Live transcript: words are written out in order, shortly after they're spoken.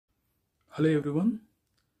Hello everyone.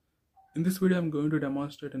 In this video, I'm going to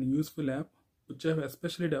demonstrate a useful app which I have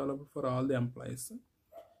especially developed for all the employees.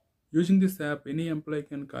 Using this app, any employee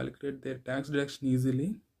can calculate their tax deduction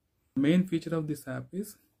easily. The main feature of this app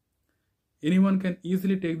is anyone can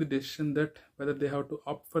easily take the decision that whether they have to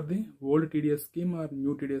opt for the old TDS scheme or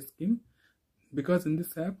new TDS scheme, because in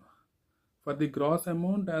this app, for the gross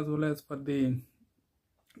amount as well as for the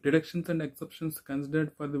deductions and exceptions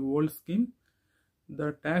considered for the old scheme,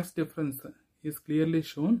 the tax difference is clearly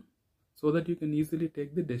shown so that you can easily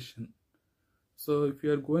take the decision. So if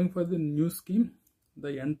you are going for the new scheme,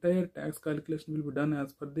 the entire tax calculation will be done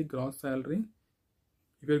as per the gross salary.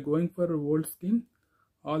 If you are going for old scheme,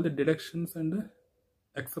 all the deductions and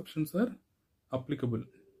exceptions are applicable.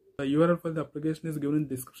 The URL for the application is given in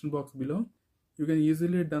the description box below. You can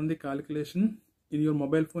easily done the calculation in your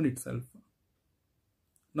mobile phone itself.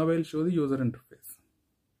 Now I will show the user interface.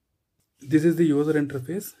 This is the user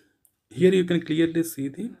interface. Here you can clearly see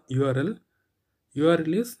the URL.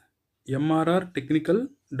 URL is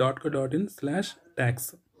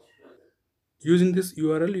mrrtechnical.co.in/tax. Using this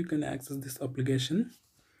URL, you can access this application.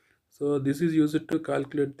 So this is used to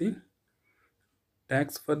calculate the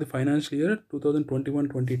tax for the financial year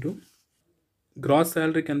 2021-22. Gross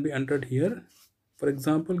salary can be entered here. For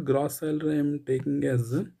example, gross salary I am taking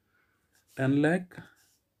as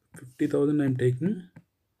 10,50,000 I am taking.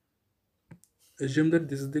 Assume that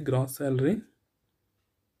this is the gross salary.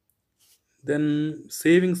 Then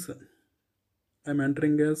savings I'm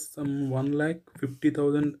entering as some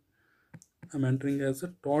 1,50,000 I'm entering as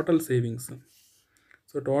a total savings.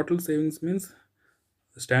 So total savings means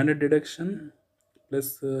standard deduction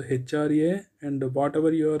plus HRA and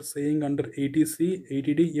whatever you are saying under ATC,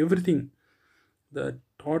 ATD, everything. The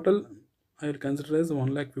total I will consider as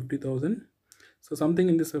 1,50,000. So something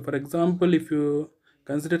in this way. For example, if you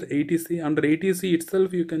consider ATC, under ATC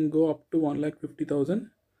itself you can go up to 1,50,000.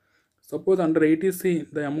 Suppose under ATC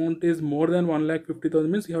the amount is more than 1,50,000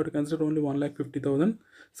 means you have to consider only 1,50,000.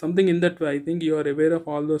 Something in that way. I think you are aware of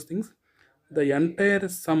all those things. The entire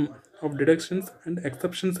sum of deductions and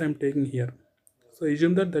exceptions I am taking here. So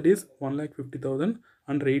assume that is 1,50,000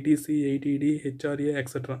 under ATC, ATD, HRA,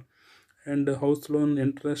 etc. and house loan,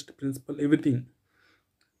 interest, principal, everything.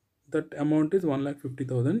 That amount is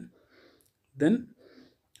 1,50,000. Then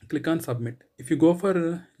click on submit. If you go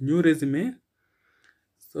for new resume,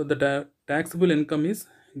 so the taxable income is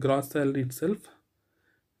gross salary itself.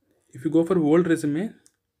 If you go for old resume,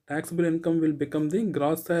 taxable income will become the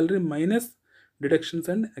gross salary minus deductions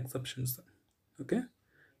and exceptions. Okay.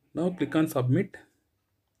 Now click on submit.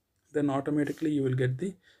 Then automatically you will get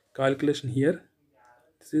the calculation here.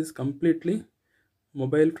 This is completely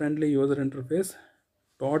mobile friendly user interface.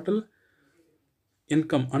 Total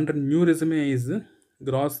income under new resume is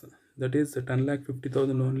gross, that is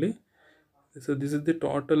 10,50,000 only. So this is the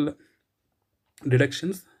total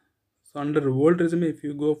deductions. So under old resume, if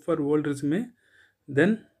you go for old resume,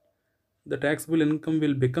 then the taxable income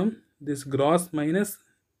will become this gross minus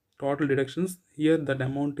total deductions. Here that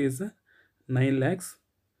amount is 9 lakhs.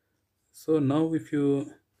 So now if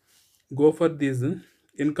you go for these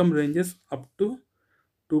income ranges up to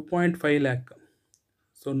 2.5 lakh,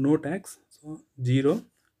 so no tax, so 0.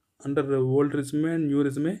 Under the old resume and new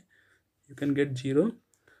resume you can get 0.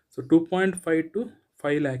 So 2.5 to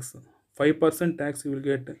 5 lakhs, 5% tax you will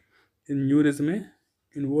get in new resume.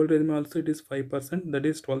 In old resume also it is 5%, that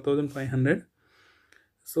is 12,500.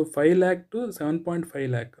 So 5 lakh to 7.5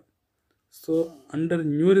 lakh. So under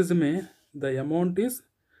new resume the amount is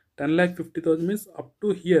 10,50,000 means up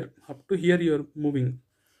to here you are moving.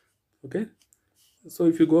 Okay. So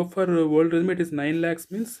if you go for old resume, it is 9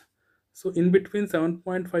 lakhs means, so in between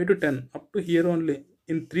 7.5 to 10 up to here only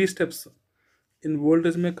in 3 steps. In old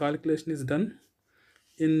resume calculation is done.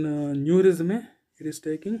 In new resume it is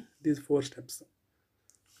taking these 4 steps.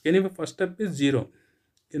 Anyway, first step is 0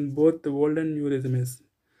 in both the old and new resumes.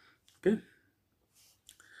 Okay.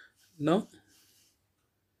 Now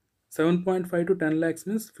 7.5 to 10 lakhs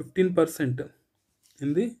means 15%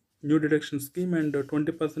 in the new deduction scheme and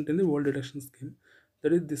 20% in the old deduction scheme.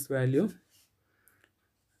 That is this value.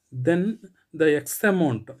 Then the X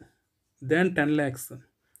amount, then 10 lakhs.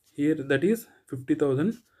 Here that is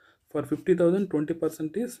 50,000. For 50,000,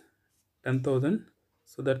 20% is 10,000.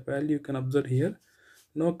 So that value you can observe here.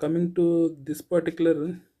 Now coming to this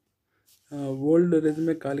particular old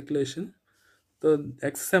resume calculation, the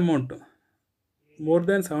X amount more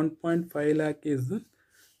than 7.5 lakh is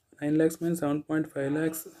 9 lakhs means 7.5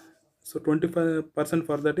 lakhs. So 25%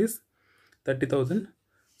 for that is 30,000.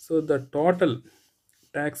 So the total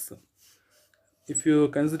tax, if you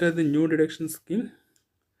consider the new deduction scheme,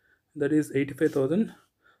 that is 85,000.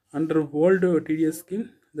 Under old TDS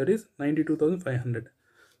scheme, that is 92,500.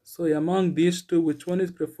 So among these two, which one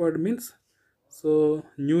is preferred means, so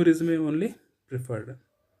new resume only preferred.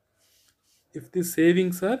 If the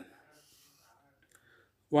savings are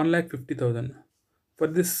 1,50,000 for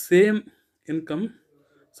the same income,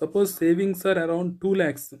 suppose savings are around 2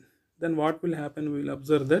 lakhs, then what will happen? We will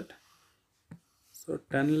observe that. So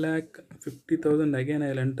 10,50,000 again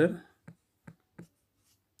I'll enter.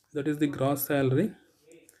 That is the gross salary.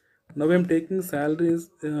 Now I'm taking salaries,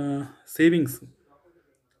 savings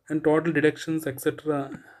and total deductions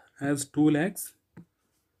etc. as 2 lakhs.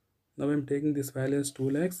 Now I'm taking this value as 2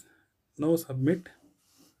 lakhs. Now submit.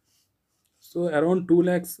 So around 2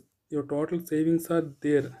 lakhs your total savings are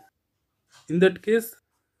there. In that case,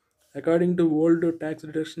 according to old tax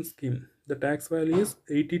deduction scheme, the tax value is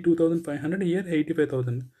 82,500, here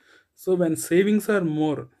 85,000. So when savings are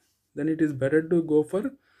more, then it is better to go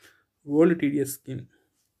for old TDS scheme.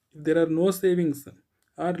 If there are no savings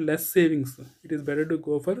or less savings, it is better to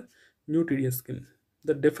go for new TDS scheme.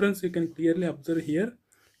 The difference you can clearly observe here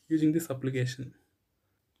using this application.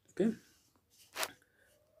 Okay.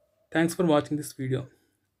 Thanks for watching this video.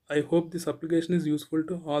 I hope this application is useful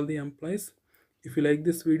to all the employees. If you like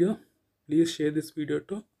this video, please share this video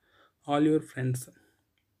to all your friends.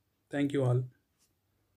 Thank you all.